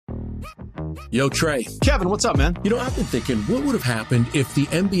Yo, Trey. Kevin, what's up, man? I've been thinking, what would have happened if the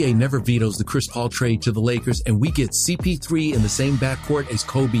NBA never vetoes the Chris Paul trade to the Lakers and we get CP3 in the same backcourt as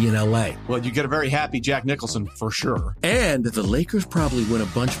Kobe in LA? Well, you get a very happy Jack Nicholson for sure. And the Lakers probably win a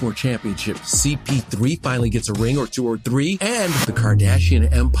bunch more championships. CP3 finally gets a ring or two or three, and the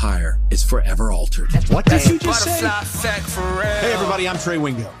Kardashian empire is forever altered. What did you just say? Hey, everybody, I'm Trey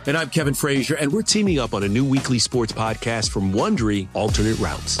Wingo. And I'm Kevin Frazier, and we're teaming up on a new weekly sports podcast from Wondery, Alternate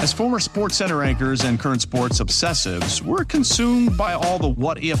Routes. As former Sports Center anchors and current sports obsessives, we're consumed by all the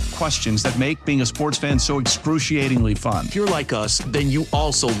what-if questions that make being a sports fan so excruciatingly fun. If you're like us, then you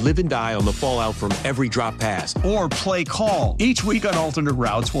also live and die on the fallout from every drop pass. Or play call. Each week on Alternate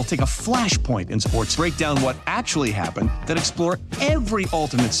Routes, we'll take a flashpoint in sports, break down what actually happened, then explore every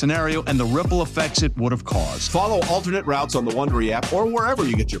alternate scenario and the ripple effects it would have caused. Follow Alternate Routes on the Wondery app or wherever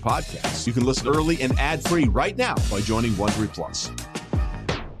you get your podcasts. You can listen early and ad-free right now by joining Wondery Plus.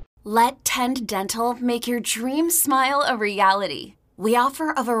 Let Tend Dental make your dream smile a reality. We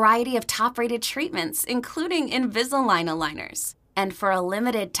offer a variety of top-rated treatments, including Invisalign aligners. And for a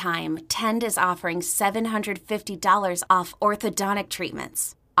limited time, Tend is offering $750 off orthodontic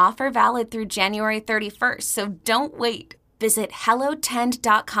treatments. Offer valid through January 31st, so don't wait. Visit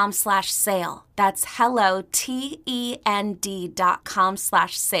hellotend.com/sale. That's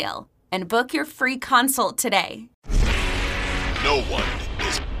hellotend.com/sale. And book your free consult today. No one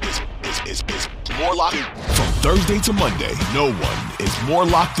is more locked in. From Thursday to Monday, no one is more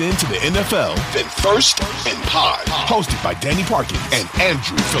locked into the NFL than First and Pod. Hosted by Danny Parkins and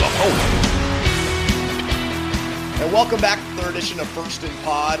Andrew Filippone. And welcome back to the third edition of First and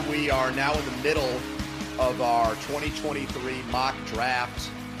Pod. We are now in the middle of our 2023 mock draft.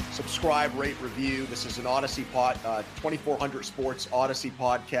 Subscribe, rate, review. This is an Odyssey 2400 Sports Odyssey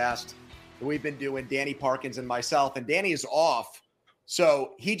podcast that we've been doing, Danny Parkins and myself. And Danny is off.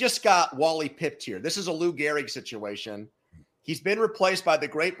 So he just got Wally pipped here. This is a Lou Gehrig situation. He's been replaced by the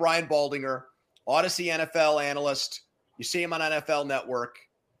great Brian Baldinger, Odyssey NFL analyst. You see him on NFL Network.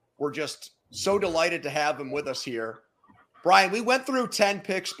 We're just so delighted to have him with us here. Brian, we went through 10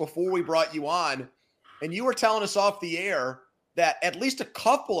 picks before we brought you on, and you were telling us off the air that at least a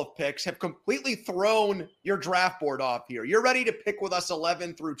couple of picks have completely thrown your draft board off here. You're ready to pick with us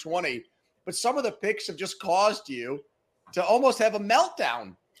 11 through 20, but some of the picks have just caused you to almost have a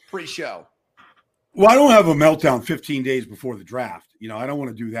meltdown pre-show. Well, I don't have a meltdown 15 days before the draft. I don't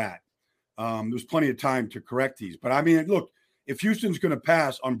want to do that. There's plenty of time to correct these. But, I mean, look, if Houston's going to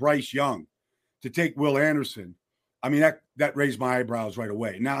pass on Bryce Young to take Will Anderson, I mean, that raised my eyebrows right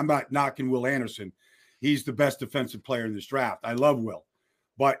away. Now, I'm not knocking Will Anderson. He's the best defensive player in this draft. I love Will.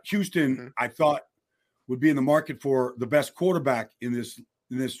 But Houston, I thought, would be in the market for the best quarterback in this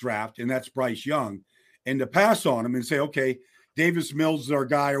draft, and that's Bryce Young. And to pass on him and say, okay, Davis Mills is our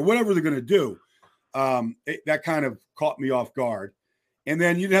guy or whatever they're going to do, that kind of caught me off guard. And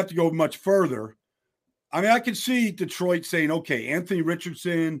then you didn't have to go much further. I mean, I can see Detroit saying, okay, Anthony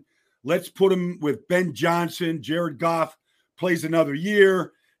Richardson, let's put him with Ben Johnson. Jared Goff plays another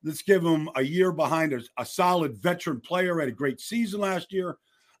year. Let's give him a year behind a solid veteran player. Had a great season last year.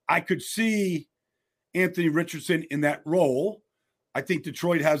 I could see Anthony Richardson in that role. I think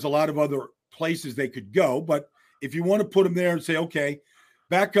Detroit has a lot of other places they could go, but if you want to put him there and say, okay,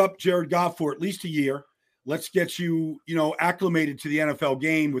 back up Jared Goff for at least a year, let's get you, acclimated to the NFL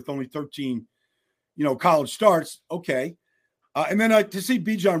game with only 13, college starts. Okay. And then to see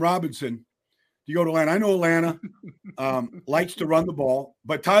Bijan Robinson, to go to Atlanta. I know Atlanta likes to run the ball,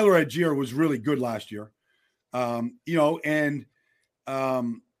 but Tyler Algier was really good last year. Cordero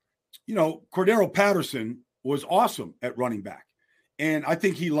Patterson was awesome at running back. And I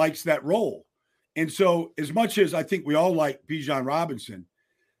think he likes that role. And so as much as I think we all like Bijan Robinson,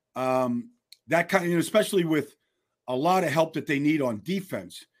 that kind of, especially with a lot of help that they need on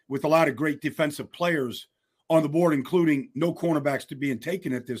defense, with a lot of great defensive players on the board, including no cornerbacks to being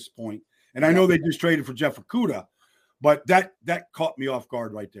taken at this point. And I know they just traded for Jeff Okudah, but that caught me off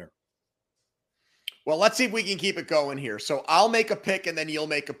guard right there. Well, let's see if we can keep it going here. So I'll make a pick and then you'll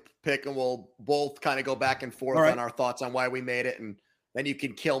make a pick and we'll both kind of go back and forth on our thoughts on why we made it. And then you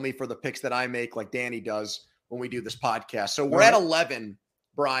can kill me for the picks that I make like Danny does when we do this podcast. So we're at 11,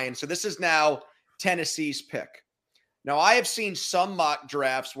 Brian. So this is now Tennessee's pick. Now I have seen some mock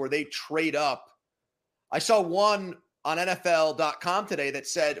drafts where they trade up. I saw one on NFL.com today that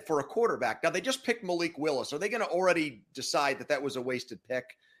said for a quarterback. Now they just picked Malik Willis. Are they going to already decide that that was a wasted pick?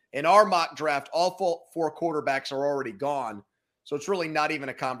 In our mock draft, all four quarterbacks are already gone. So it's really not even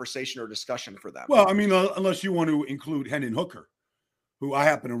a conversation or discussion for them. Well, I mean, unless you want to include Hendon Hooker, who I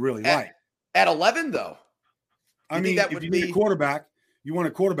happen to really like. At 11, though? I mean, if you need a quarterback, you want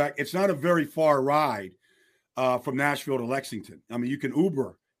a quarterback, it's not a very far ride from Nashville to Lexington. I mean, you can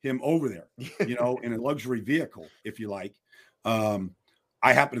Uber him over there, in a luxury vehicle, if you like.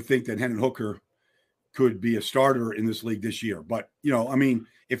 I happen to think that Hendon Hooker could be a starter in this league this year. But,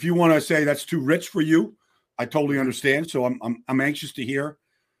 if you want to say that's too rich for you, I totally understand. So I'm anxious to hear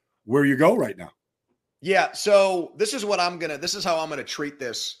where you go right now. Yeah. So this is how I'm going to treat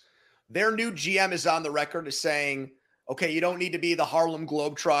this. Their new GM is on the record as saying, okay, you don't need to be the Harlem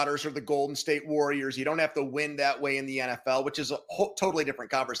Globetrotters or the Golden State Warriors. You don't have to win that way in the NFL, which is a totally different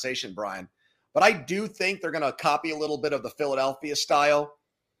conversation, Brian. But I do think they're going to copy a little bit of the Philadelphia style,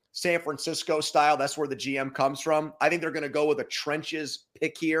 San Francisco style. That's where the GM comes from. I think they're going to go with a trenches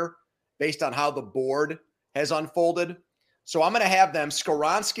pick here based on how the board has unfolded. So I'm going to have them.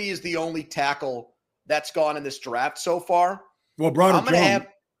 Skoronski is the only tackle that's gone in this draft so far. Well,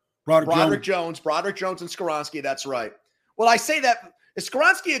 Broderick Jones and Skoronski. That's right. Well, I say that. Is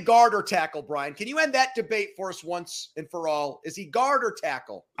Skoronski a guard or tackle, Brian? Can you end that debate for us once and for all? Is he guard or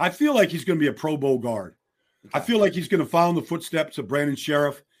tackle? I feel like he's going to be a Pro Bowl guard. Okay. I feel like he's going to follow in the footsteps of Brandon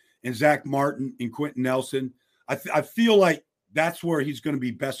Sheriff and Zach Martin and Quentin Nelson. I feel like that's where he's going to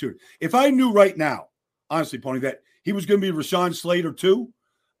be best suited. If I knew right now, honestly, Pony, that he was going to be Rashawn Slater too,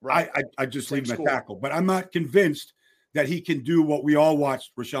 right. I'd just leave him at tackle. But I'm not convinced that he can do what we all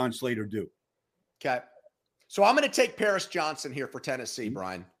watched Rashawn Slater do. Okay. So I'm going to take Paris Johnson here for Tennessee,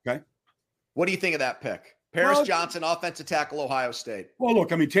 Brian. Okay. What do you think of that pick? Paris Johnson, offensive tackle, Ohio State. Well, look,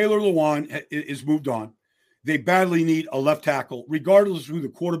 Taylor Lewan is moved on. They badly need a left tackle, regardless of who the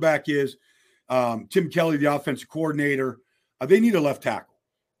quarterback is. Tim Kelly, the offensive coordinator, they need a left tackle.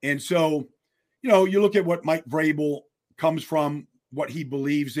 And so, you look at what Mike Vrabel comes from, what he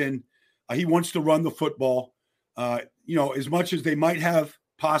believes in. He wants to run the football. As much as they might have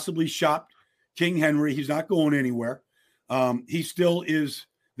possibly shopped King Henry, he's not going anywhere. He still is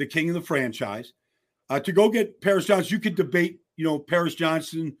the king of the franchise. To go get Paris Johnson, you could debate, Paris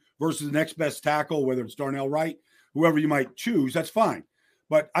Johnson versus the next best tackle, whether it's Darnell Wright, whoever you might choose, that's fine.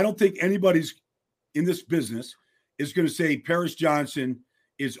 But I don't think anybody's in this business is going to say Paris Johnson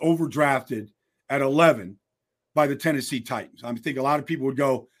is overdrafted at 11 by the Tennessee Titans. I think a lot of people would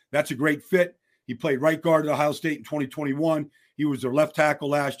go, that's a great fit. He played right guard at Ohio State in 2021. He was their left tackle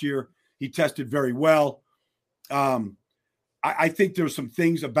last year. He tested very well. I think there's some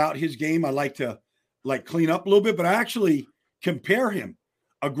things about his game I like to clean up a little bit, but I actually compare him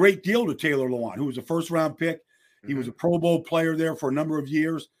a great deal to Taylor Lewan, who was a first-round pick. He was a Pro Bowl player there for a number of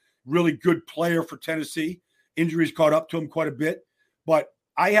years. Really good player for Tennessee. Injuries caught up to him quite a bit. But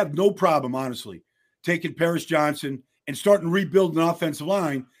I have no problem, honestly, taking Paris Johnson and starting to rebuild an offensive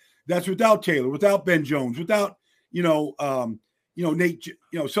line that's without Taylor, without Ben Jones, without, Nate,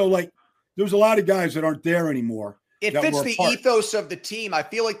 so there's a lot of guys that aren't there anymore. It fits the ethos of the team. I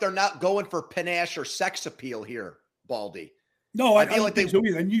feel like they're not going for panache or sex appeal here, Baldy. No, I feel like they so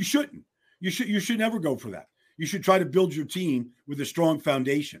either. And you shouldn't. You should never go for that. You should try to build your team with a strong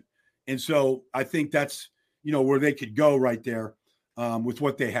foundation. And so I think that's, where they could go right there with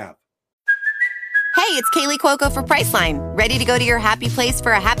what they have. Hey, it's Kaylee Cuoco for Priceline. Ready to go to your happy place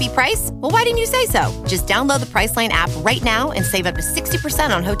for a happy price? Well, why didn't you say so? Just download the Priceline app right now and save up to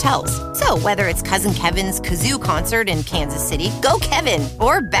 60% on hotels. So whether it's Cousin Kevin's Kazoo Concert in Kansas City, go Kevin,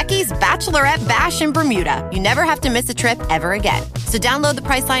 or Becky's Bachelorette Bash in Bermuda, you never have to miss a trip ever again. So download the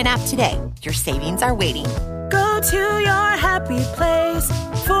Priceline app today. Your savings are waiting. Go to your happy place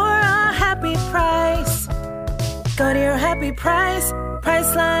for a happy price. Go to your happy price,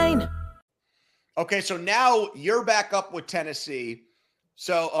 Priceline. Okay, so now you're back up with Tennessee.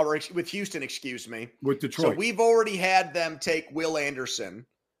 Or with Houston, excuse me. With Detroit. So we've already had them take Will Anderson.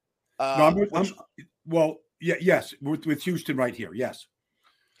 Yes, with Houston right here, yes.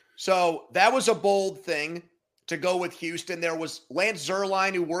 So that was a bold thing to go with Houston. There was Lance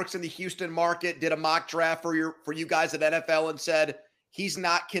Zierlein, who works in the Houston market, did a mock draft for you guys at NFL and said he's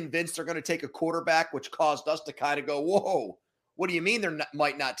not convinced they're going to take a quarterback, which caused us to kind of go, whoa, what do you mean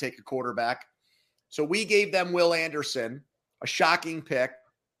might not take a quarterback? So we gave them Will Anderson, a shocking pick.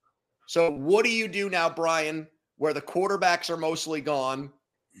 So what do you do now, Brian, where the quarterbacks are mostly gone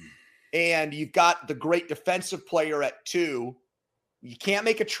and you've got the great defensive player at 2? You can't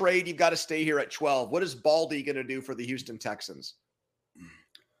make a trade. You've got to stay here at 12. What is Baldy going to do for the Houston Texans?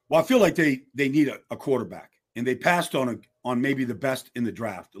 Well, I feel like they need a quarterback, and they passed on maybe the best in the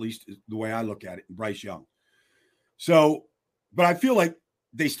draft, at least the way I look at it, Bryce Young. So, but I feel like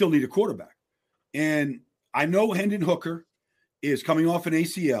they still need a quarterback. And I know Hendon Hooker is coming off an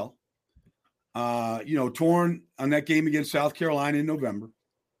ACL, torn on that game against South Carolina in November.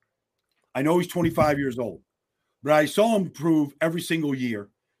 I know he's 25 years old. but I saw him improve every single year,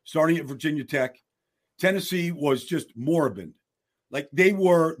 starting at Virginia Tech. Tennessee was just moribund. Like they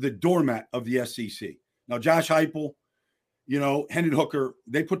were the doormat of the SEC. Now, Josh Heupel, Hendon Hooker,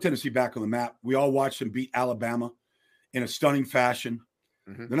 they put Tennessee back on the map. We all watched them beat Alabama in a stunning fashion.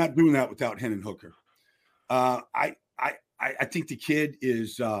 Mm-hmm. They're not doing that without Hendon Hooker. I think the kid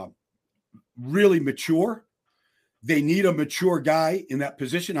is really mature. They need a mature guy in that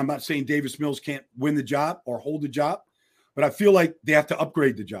position. I'm not saying Davis Mills can't win the job or hold the job, but I feel like they have to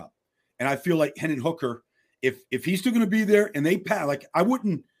upgrade the job. And I feel like Hendon Hooker, if he's still going to be there and they pass, like I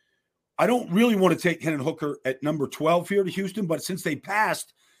don't really want to take Hendon Hooker at number 12 here to Houston, but since they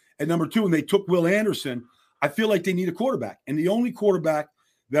passed at number 2 and they took Will Anderson, I feel like they need a quarterback. And the only quarterback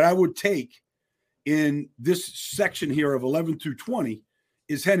that I would take in this section here of 11 through 20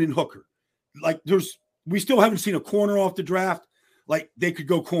 is Hendon Hooker. Like we still haven't seen a corner off the draft. Like they could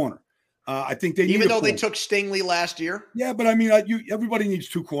go corner. I think they even though they took Stingley last year. Yeah, but I mean, everybody needs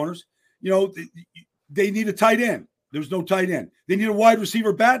 2 corners. They need a tight end. There's no tight end. They need a wide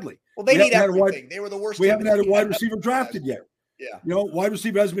receiver badly. Well, they need everything. They were the worst. We haven't had a wide receiver drafted yet. Yeah. Wide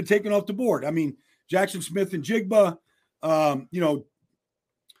receiver hasn't been taken off the board. I mean, Jackson Smith and Jigba,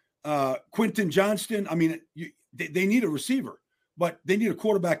 Quentin Johnston. I mean, they need a receiver, but they need a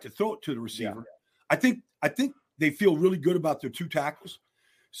quarterback to throw it to the receiver. Yeah. I think they feel really good about their 2 tackles.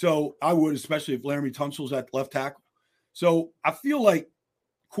 So I would, especially if Laramie Tunsil's at left tackle. So I feel like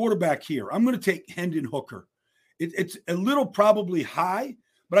quarterback here, I'm going to take Hendon Hooker. It's a little probably high,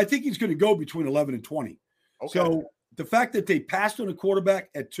 but I think he's going to go between 11 and 20. Okay. So the fact that they passed on a quarterback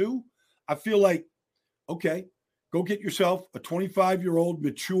at 2, I feel like, okay, go get yourself a 25-year-old,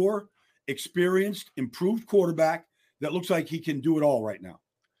 mature, experienced, improved quarterback that looks like he can do it all right now.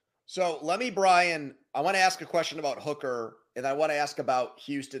 So Brian, I want to ask a question about Hooker, and I want to ask about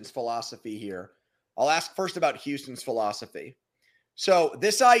Houston's philosophy here. I'll ask first about Houston's philosophy. So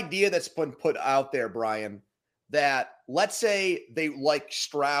this idea that's been put out there, Brian, that let's say they like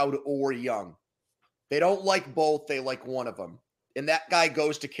Stroud or Young. They don't like both. They like one of them. And that guy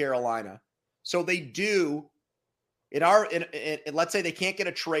goes to Carolina. So they do let's say they can't get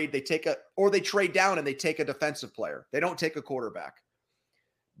a trade. They trade down and they take a defensive player. They don't take a quarterback.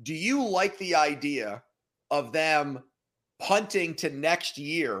 Do you like the idea of them punting to next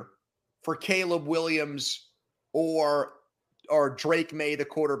year for Caleb Williams or Drake May, the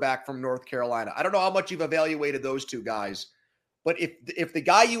quarterback from North Carolina? I don't know how much you've evaluated those 2 guys, but if the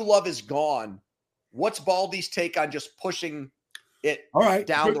guy you love is gone, what's Baldy's take on just pushing it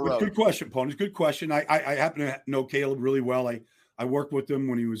down the road? Good question, Ponies. Good question. I happen to know Caleb really well. I worked with him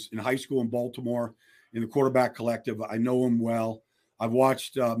when he was in high school in Baltimore in the quarterback collective. I know him well. I've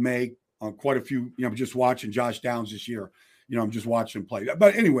watched May on quite a few, just watching Josh Downs this year. I'm just watching him play.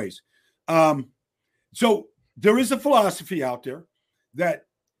 But anyways, so there is a philosophy out there that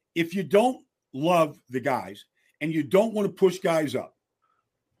if you don't love the guys and you don't want to push guys up,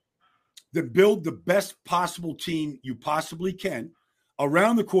 then build the best possible team you possibly can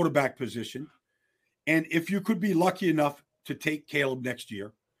around the quarterback position. And if you could be lucky enough to take Caleb next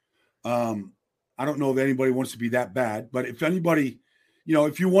year, I don't know if anybody wants to be that bad, but if anybody,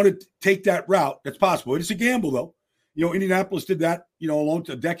 if you want to take that route, that's possible. It's a gamble, though. Indianapolis did that,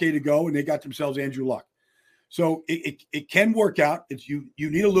 a decade ago, and they got themselves Andrew Luck. So it can work out. You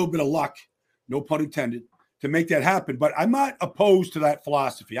need a little bit of luck, no pun intended, to make that happen. But I'm not opposed to that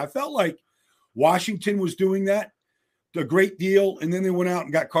philosophy. I felt like Washington was doing that a great deal, and then they went out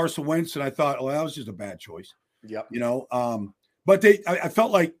and got Carson Wentz, and I thought, oh, that was just a bad choice. Yep. But I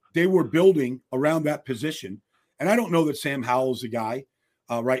felt like they were building around that position, and I don't know that Sam Howell's the guy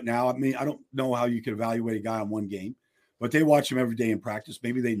right now. I mean, I don't know how you can evaluate a guy on one game, but they watch him every day in practice.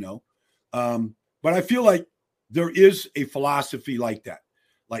 Maybe they know. But I feel like there is a philosophy like that.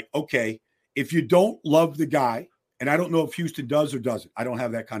 Like, okay, if you don't love the guy, and I don't know if Houston does or doesn't, I don't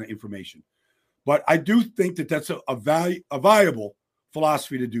have that kind of information. But I do think that that's a viable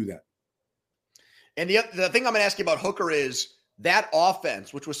philosophy to do that. And the thing I'm going to ask you about Hooker is that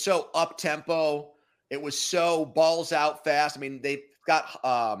offense, which was so up-tempo, it was so balls out fast. I mean, they've got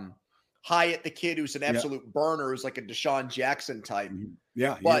Hyatt, the kid who's an absolute burner, who's like a Deshaun Jackson type.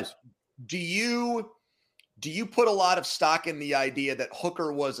 Yeah, but do you put a lot of stock in the idea that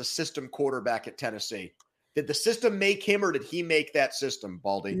Hooker was a system quarterback at Tennessee? Did the system make him, or did he make that system,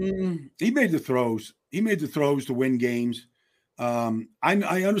 Baldy? He made the throws. He made the throws to win games. I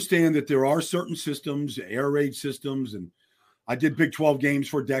understand that there are certain systems, air raid systems, and I did Big 12 games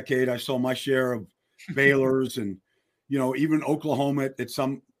for a decade. I saw my share of Baylor's and, even Oklahoma at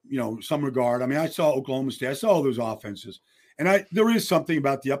some regard. I mean, I saw Oklahoma State. I saw all those offenses. And there is something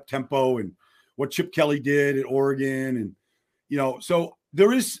about the up-tempo and what Chip Kelly did at Oregon. And, you know, so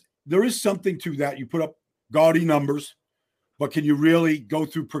there is something to that. You put up gaudy numbers, but can you really go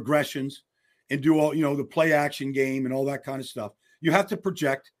through progressions and do all, you know, the play action game and all that kind of stuff? You have to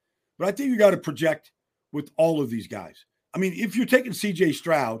project, but I think you got to project with all of these guys. I mean, if you're taking CJ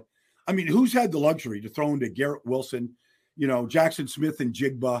Stroud, I mean, who's had the luxury to throw into Garrett Wilson, you know, Jackson Smith and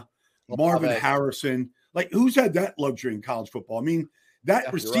Jigba, Marvin Harrison? Like, who's had that luxury in college football? I mean,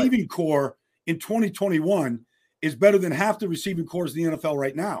 that receiving core in 2021 is better than half the receiving cores in the NFL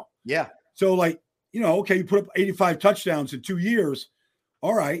right now. Yeah. So, like, you know, okay, you put up 85 touchdowns in 2 years.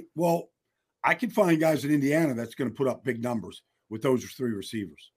 All right. Well, I can find guys in Indiana that's going to put up big numbers with those three receivers.